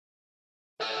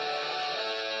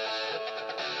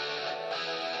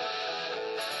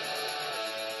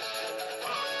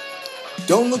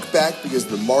Don't look back because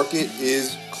the market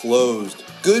is closed.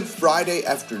 Good Friday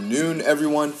afternoon,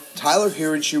 everyone. Tyler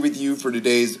Herridge here with you for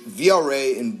today's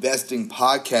VRA Investing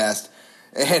Podcast.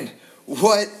 And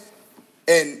what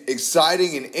an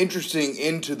exciting and interesting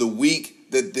end to the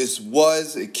week that this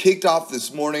was. It kicked off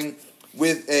this morning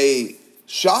with a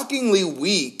shockingly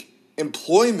weak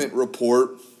employment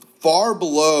report, far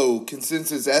below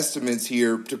consensus estimates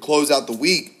here to close out the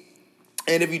week.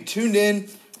 And if you tuned in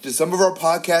to some of our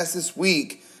podcasts this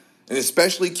week, and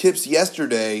especially Kip's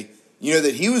yesterday, you know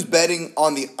that he was betting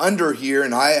on the under here,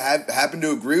 and I happened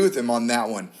to agree with him on that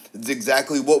one. It's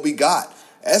exactly what we got.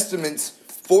 Estimates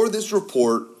for this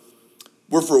report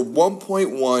were for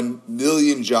 1.1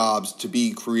 million jobs to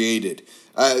be created.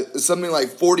 Something like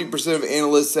 40% of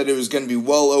analysts said it was going to be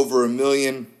well over a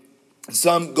million.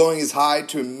 Some going as high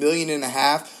to 1.5 million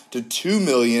to 2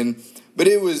 million, but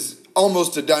it was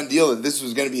almost a done deal that this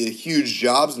was going to be a huge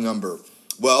jobs number.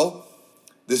 Well,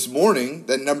 this morning,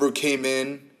 that number came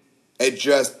in at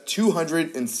just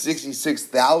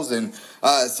 266,000.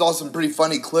 Saw some pretty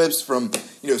funny clips from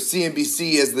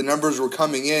CNBC as the numbers were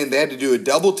coming in. They had to do a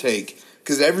double take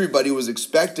because everybody was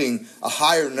expecting a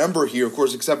higher number here, of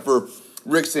course, except for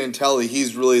Rick Santelli.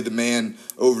 He's really the man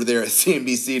over there at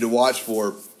CNBC to watch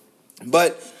for.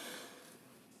 But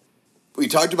we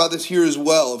talked about this here as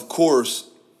well, of course.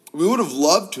 We would have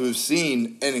loved to have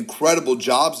seen an incredible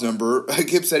jobs number.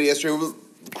 Kip said yesterday, we'll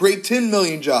create 10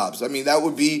 million jobs. I mean, that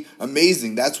would be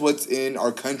amazing. That's what's in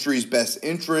our country's best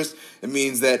interest. It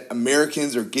means that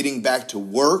Americans are getting back to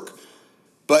work.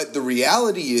 But the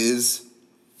reality is,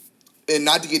 and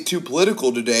not to get too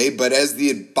political today, but as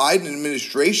the Biden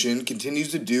administration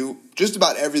continues to do just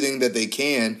about everything that they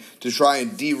can to try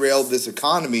and derail this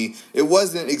economy, it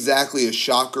wasn't exactly a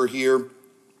shocker here.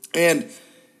 And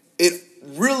it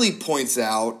really points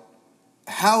out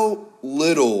how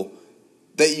little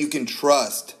that you can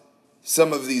trust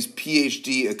some of these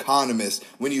PhD economists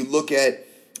when you look at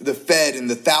the Fed and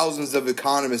the thousands of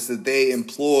economists that they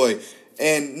employ.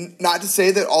 And not to say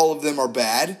that all of them are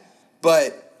bad,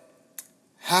 but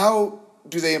how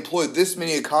do they employ this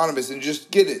many economists and just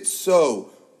get it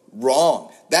so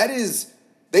wrong?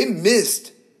 They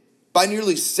missed by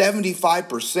nearly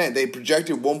 75%. They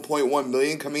projected 1.1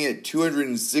 million coming at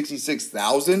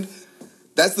 266,000.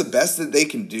 That's the best that they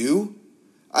can do.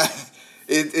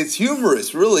 It's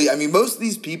humorous, really. I mean, most of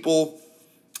these people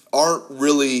aren't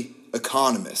really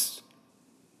economists.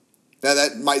 Now,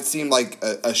 that might seem like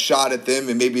a shot at them,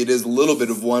 and maybe it is a little bit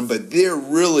of one, but they're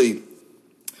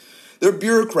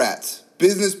bureaucrats.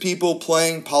 Business people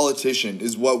playing politician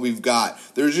is what we've got.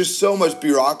 There's just so much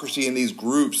bureaucracy in these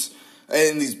groups,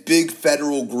 and these big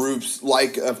federal groups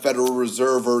like a Federal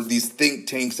Reserve or these think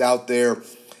tanks out there,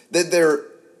 that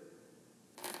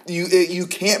you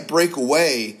can't break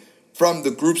away from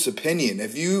the group's opinion.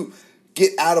 If you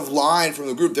get out of line from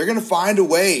the group, they're going to find a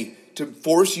way to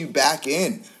force you back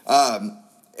in.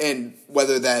 And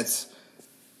whether that's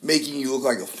making you look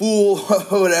like a fool,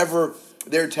 whatever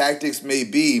their tactics may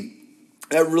be,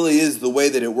 that really is the way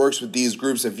that it works with these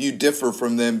groups. If you differ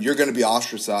from them, you're going to be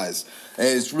ostracized.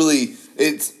 And we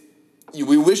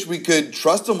wish we could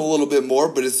trust them a little bit more,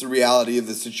 but it's the reality of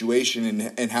the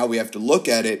situation and how we have to look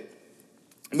at it.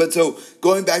 But so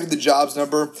going back to the jobs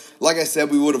number, like I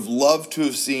said, we would have loved to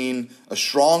have seen a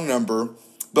strong number,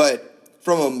 but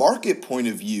from a market point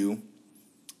of view,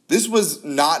 this was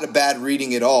not a bad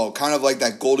reading at all, kind of like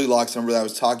that Goldilocks number that I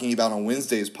was talking about on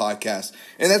Wednesday's podcast.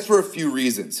 And that's for a few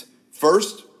reasons.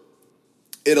 First,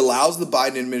 it allows the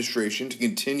Biden administration to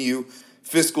continue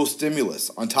fiscal stimulus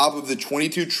on top of the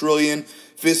 $22 trillion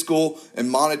fiscal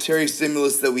and monetary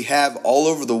stimulus that we have all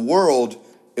over the world.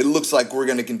 It looks like we're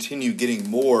going to continue getting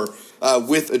more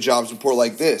with a jobs report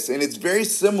like this. And it's very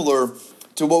similar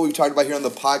to what we've talked about here on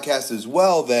the podcast as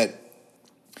well, that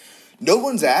no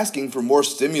one's asking for more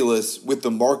stimulus with the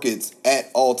markets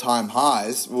at all-time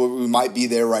highs. We might be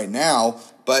there right now,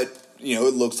 but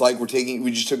it looks like we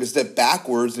just took a step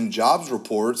backwards in jobs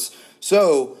reports.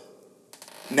 So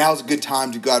now's a good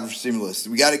time to go out for stimulus.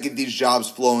 We got to get these jobs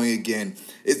flowing again.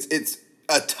 It's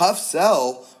a tough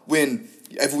sell when,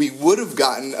 if we would have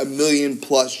gotten 1 million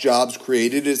plus jobs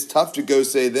created, it's tough to go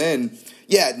say then,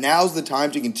 yeah, now's the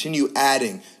time to continue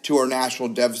adding to our national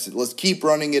deficit. Let's keep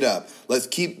running it up. Let's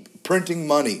keep printing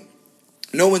money.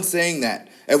 No one's saying that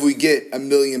if we get 1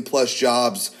 million plus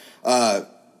jobs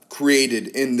created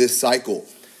in this cycle.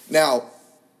 Now,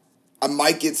 I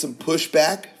might get some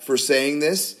pushback for saying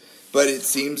this, but it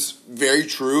seems very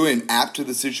true and apt to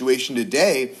the situation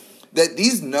today that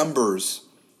these numbers,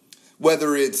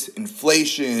 whether it's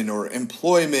inflation or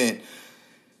employment,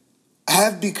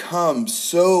 have become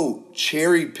so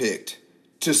cherry-picked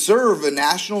to serve a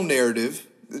national narrative,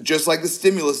 just like the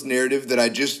stimulus narrative that I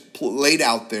just laid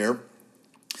out there,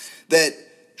 that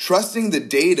trusting the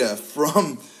data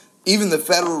from even the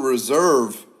Federal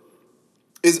Reserve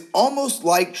is almost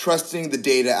like trusting the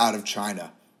data out of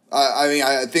China.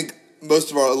 I think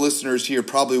most of our listeners here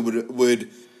probably would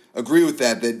agree with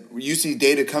that you see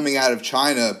data coming out of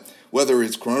China, whether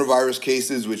it's coronavirus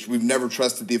cases, which we've never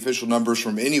trusted the official numbers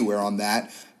from anywhere on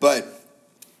that, but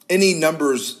any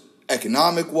numbers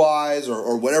economic-wise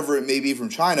or whatever it may be from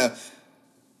China,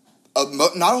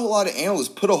 not a whole lot of analysts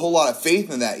put a whole lot of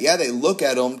faith in that. Yeah, they look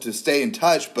at them to stay in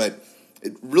touch, but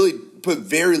it really put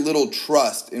very little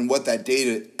trust in what that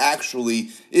data actually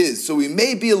is. So we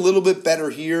may be a little bit better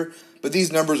here, but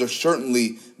these numbers are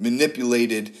certainly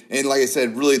manipulated. And like I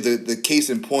said, really the case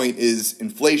in point is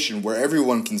inflation, where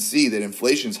everyone can see that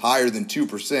inflation's higher than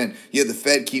 2%, yet the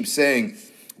Fed keeps saying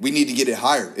we need to get it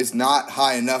higher. It's not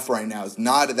high enough right now. It's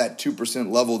not at that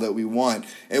 2% level that we want.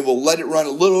 And we'll let it run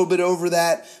a little bit over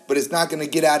that, but it's not going to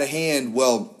get out of hand.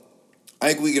 Well, I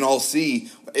think we can all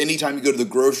see anytime you go to the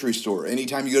grocery store,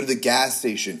 anytime you go to the gas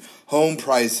station, home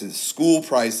prices, school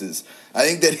prices, I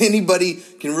think that anybody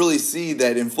can really see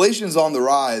that inflation's on the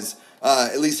rise,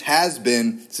 at least has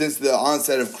been since the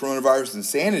onset of coronavirus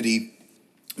insanity.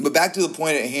 But back to the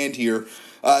point at hand here,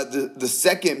 the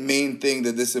second main thing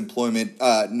that this employment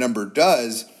number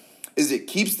does is it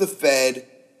keeps the Fed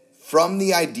from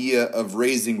the idea of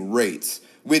raising rates,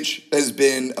 which has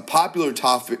been a popular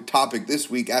topic this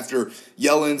week after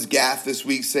Yellen's gaffe this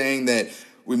week saying that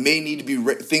we may need to be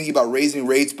thinking about raising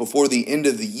rates before the end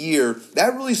of the year.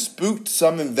 That really spooked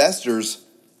some investors,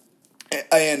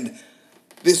 and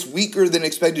this weaker than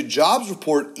expected jobs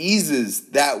report eases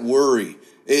that worry.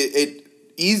 It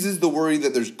eases the worry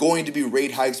that there's going to be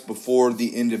rate hikes before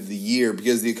the end of the year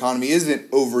because the economy isn't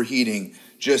overheating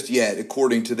just yet,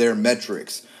 according to their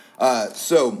metrics.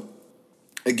 So,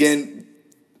 again,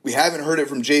 we haven't heard it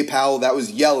from Jay Powell. That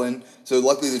was Yellen. So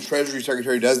luckily the Treasury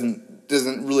Secretary doesn't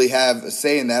really have a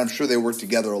say in that. I'm sure they work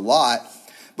together a lot.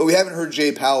 But we haven't heard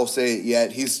Jay Powell say it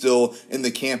yet. He's still in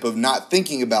the camp of not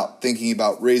thinking about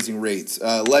raising rates,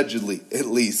 allegedly, at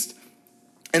least.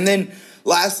 And then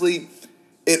lastly,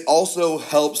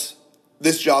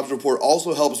 this jobs report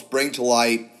also helps bring to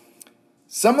light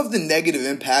some of the negative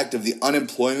impact of the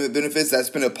unemployment benefits. That's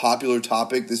been a popular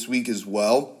topic this week as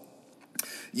well.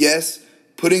 Yes,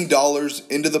 putting dollars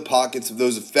into the pockets of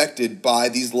those affected by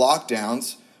these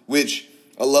lockdowns, which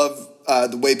I love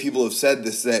the way people have said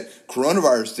this, that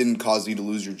coronavirus didn't cause you to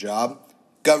lose your job.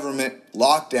 Government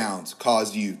lockdowns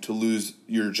caused you to lose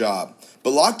your job.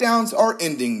 But lockdowns are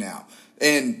ending now.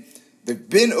 And they've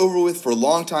been over with for a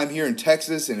long time here in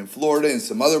Texas and in Florida and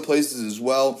some other places as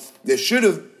well. They should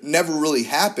have never really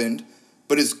happened,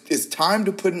 but it's time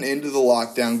to put an end to the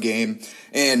lockdown game.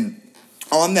 And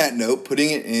on that note,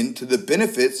 putting it into the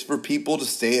benefits for people to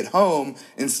stay at home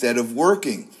instead of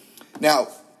working. Now,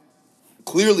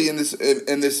 clearly in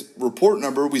this report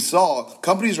number, we saw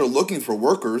companies are looking for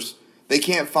workers. They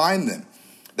can't find them.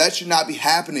 That should not be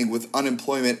happening with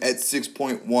unemployment at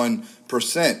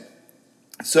 6.1%.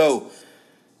 So,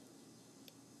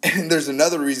 and there's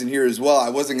another reason here as well I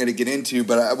wasn't going to get into,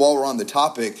 but while we're on the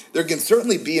topic, there can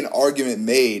certainly be an argument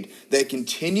made that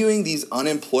continuing these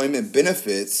unemployment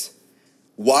benefits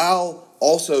while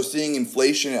also seeing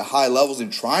inflation at high levels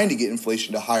and trying to get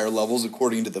inflation to higher levels,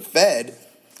 according to the Fed,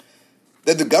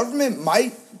 that the government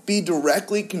might be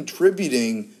directly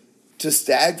contributing to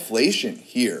stagflation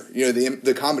here. You know,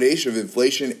 the combination of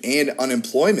inflation and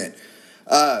unemployment.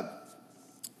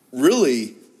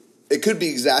 Really, it could be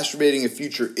exacerbating a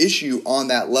future issue on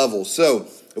that level. So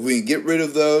if we can get rid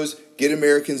of those, get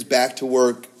Americans back to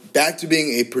work, back to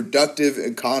being a productive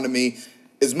economy,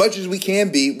 as much as we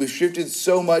can be, we've shifted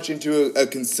so much into a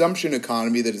consumption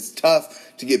economy that it's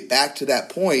tough to get back to that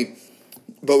point,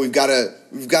 but we've got to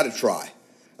try.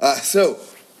 So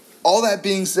all that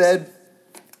being said,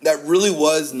 that really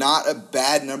was not a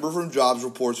bad number from jobs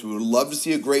reports. We would love to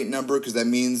see a great number because that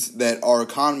means that our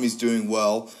economy is doing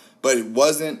well, but it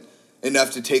wasn't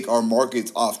enough to take our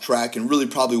markets off track and really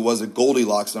probably was a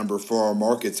Goldilocks number for our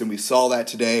markets. And we saw that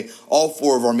today. All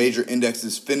four of our major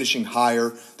indexes finishing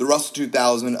higher. The Russell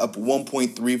 2000 up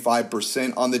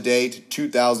 1.35% on the day to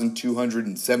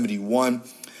 2,271.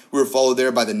 We were followed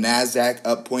there by the NASDAQ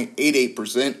up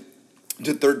 0.88%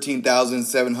 to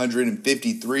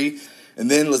 13,753. And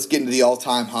then let's get into the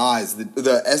all-time highs.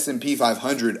 The S&P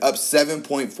 500 up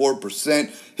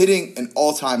 7.4%, hitting an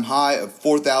all-time high of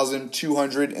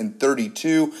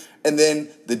 4,232. And then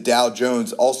the Dow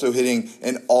Jones also hitting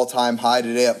an all-time high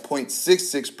today at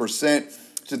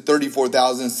 0.66% to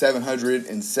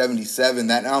 34,777.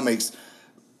 That now makes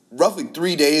roughly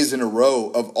 3 days in a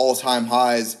row of all-time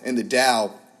highs in the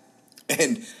Dow.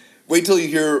 And wait till you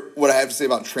hear what I have to say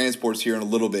about transports here in a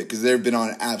little bit, because they've been on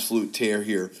an absolute tear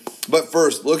here. But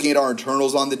first, looking at our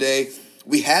internals on the day,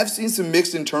 we have seen some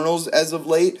mixed internals as of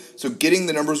late. So getting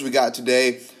the numbers we got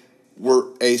today were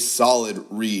a solid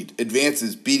read.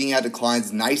 Advances beating out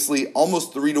declines nicely,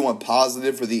 almost 3-1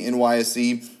 positive for the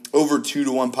NYSE, over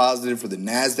 2-1 positive for the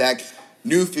NASDAQ.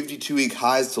 New 52-week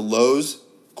highs to lows,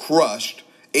 crushed.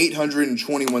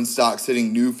 821 stocks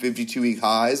hitting new 52-week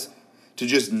highs to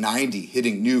just 90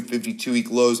 hitting new 52-week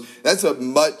lows.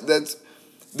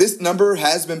 This number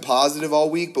has been positive all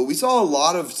week, but we saw a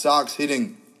lot of stocks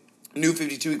hitting new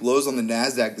 52-week lows on the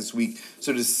NASDAQ this week.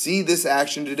 So to see this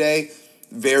action today,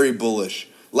 very bullish.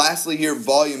 Lastly here,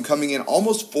 volume coming in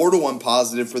almost 4-1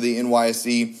 positive for the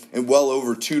NYSE and well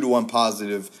over 2-1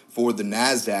 positive for the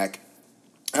NASDAQ.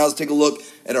 Now let's take a look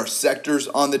at our sectors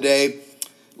on the day.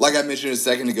 Like I mentioned a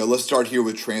second ago, let's start here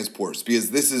with transports,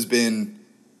 because this has been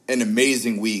an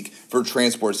amazing week for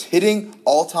transports, hitting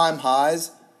all-time highs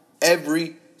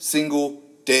every single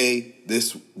day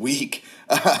this week.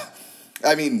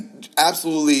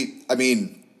 Absolutely,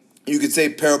 you could say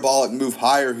parabolic move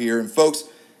higher here. And folks,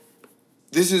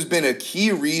 this has been a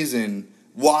key reason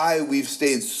why we've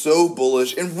stayed so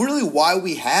bullish, and really why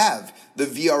we have the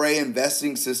VRA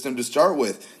investing system to start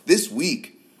with this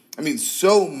week.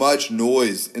 So much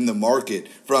noise in the market,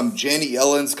 from Janet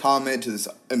Yellen's comment to this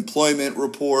employment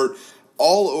report,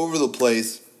 all over the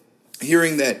place,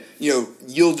 hearing that,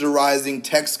 yields are rising,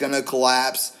 tech's going to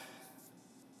collapse.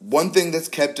 One thing that's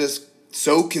kept us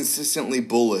so consistently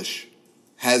bullish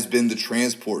has been the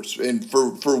transports. And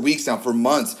for weeks now, for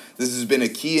months, this has been a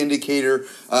key indicator,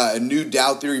 a new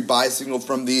Dow theory buy signal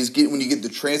from these. When you get the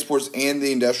transports and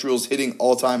the industrials hitting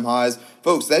all-time highs,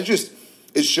 folks,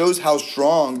 it shows how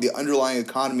strong the underlying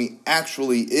economy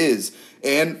actually is.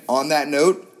 And on that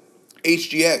note,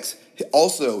 HGX,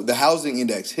 also the housing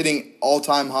index, hitting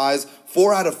all-time highs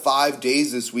 4 out of 5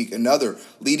 days this week. Another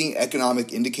leading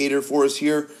economic indicator for us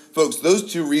here. Folks,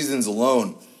 those two reasons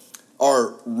alone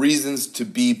are reasons to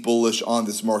be bullish on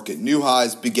this market. New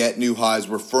highs beget new highs.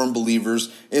 We're firm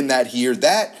believers in that here.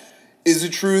 That is the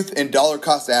truth, and dollar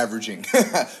cost averaging.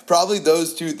 Probably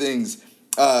those two things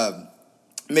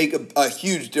make a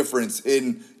huge difference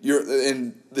in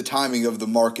the timing of the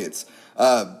markets.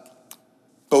 But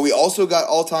we also got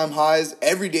all-time highs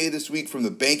every day this week from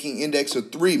the banking index. So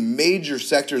 3 major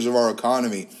sectors of our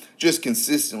economy just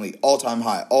consistently all-time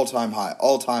high, all-time high,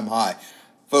 all-time high.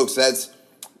 Folks, that's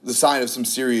the sign of some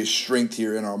serious strength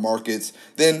here in our markets.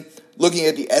 Then looking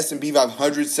at the S&P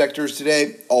 500 sectors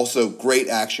today, also great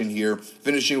action here,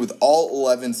 finishing with all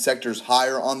 11 sectors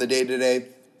higher on the day today.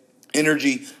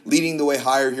 Energy leading the way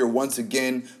higher here once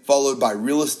again, followed by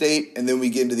real estate, and then we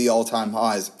get into the all-time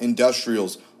highs.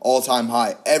 Industrials, all-time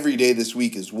high every day this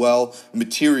week as well.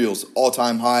 Materials,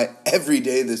 all-time high every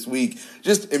day this week.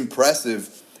 Just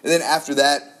impressive. And then after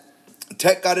that,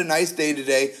 tech got a nice day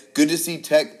today. Good to see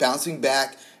tech bouncing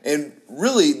back. And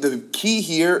really, the key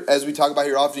here, as we talk about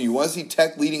here often, you want to see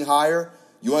tech leading higher.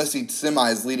 You want to see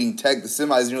semis leading tech. The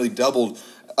semis nearly doubled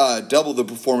the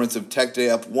performance of tech today,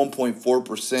 up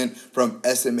 1.4% from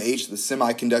SMH, the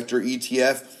semiconductor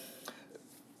ETF.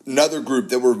 Another group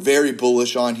that we're very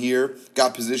bullish on here,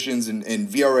 got positions in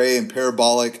VRA and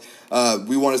parabolic.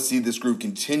 We want to see this group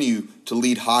continue to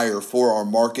lead higher for our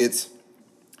markets.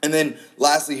 And then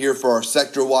lastly here for our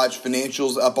sector watch,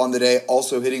 financials up on the day,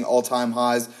 also hitting all-time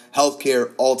highs.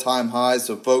 Healthcare, all-time highs.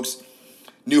 So folks,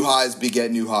 new highs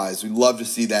beget new highs. We love to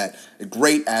see that. A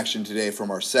great action today from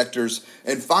our sectors.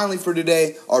 And finally for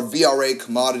today, our VRA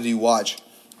commodity watch.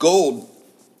 Gold,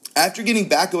 after getting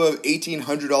back above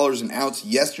 $1,800 an ounce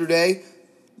yesterday,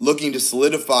 looking to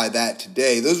solidify that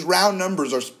today. Those round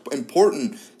numbers are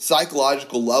important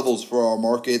psychological levels for our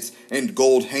markets, and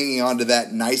gold hanging on to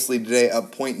that nicely today,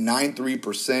 up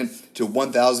 0.93% to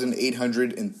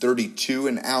 $1,832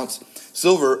 an ounce.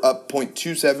 Silver up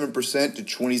 0.27% to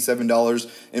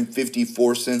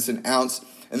 $27.54 an ounce.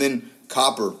 And then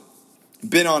copper,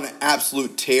 been on an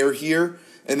absolute tear here.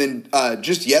 And then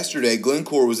just yesterday,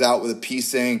 Glencore was out with a piece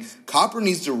saying copper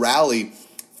needs to rally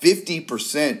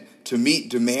 50% to meet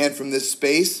demand from this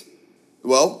space.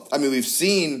 Well, we've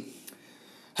seen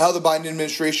how the Biden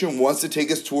administration wants to take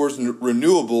us towards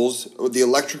renewables, or the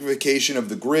electrification of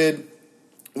the grid,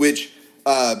 which,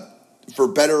 for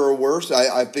better or worse,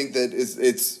 I think that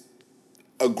it's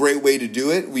a great way to do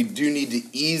it. We do need to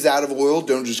ease out of oil,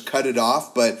 don't just cut it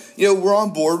off. But, we're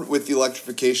on board with the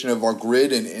electrification of our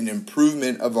grid and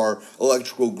improvement of our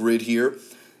electrical grid here.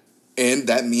 And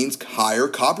that means higher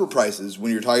copper prices.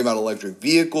 When you're talking about electric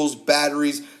vehicles,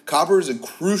 batteries, copper is a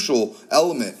crucial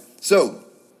element So,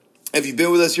 if you've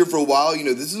been with us here for a while, you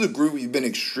know this is a group we've been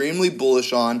extremely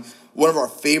bullish on. One of our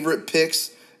favorite picks,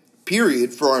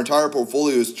 period, for our entire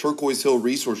portfolio is Turquoise Hill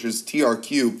Resources,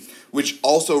 TRQ, which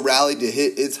also rallied to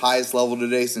hit its highest level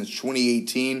today since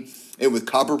 2018. And with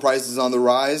copper prices on the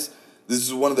rise, this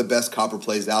is one of the best copper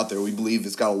plays out there. We believe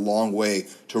it's got a long way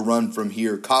to run from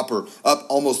here. Copper up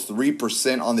almost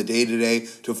 3% on the day today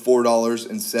to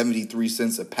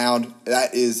 $4.73 a pound.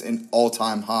 That is an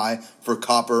all-time high for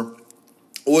copper.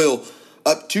 Oil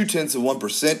up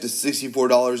 0.2% to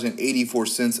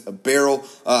 $64.84 a barrel.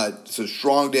 It's a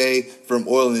strong day from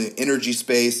oil in the energy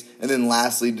space. And then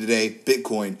lastly today,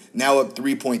 Bitcoin now up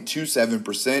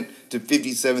 3.27% to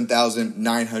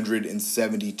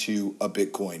 $57,972 a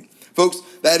Bitcoin. Folks,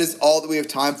 that is all that we have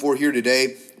time for here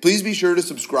today. Please be sure to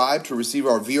subscribe to receive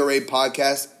our VRA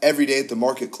podcast every day at the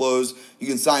market close. You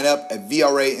can sign up at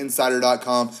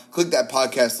VRAinsider.com. Click that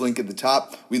podcast link at the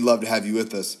top. We'd love to have you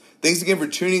with us. Thanks again for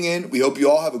tuning in. We hope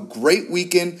you all have a great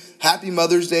weekend. Happy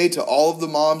Mother's Day to all of the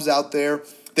moms out there.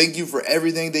 Thank you for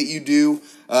everything that you do.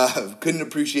 Couldn't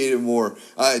appreciate it more.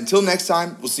 Until next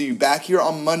time, we'll see you back here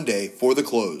on Monday for the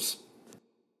close.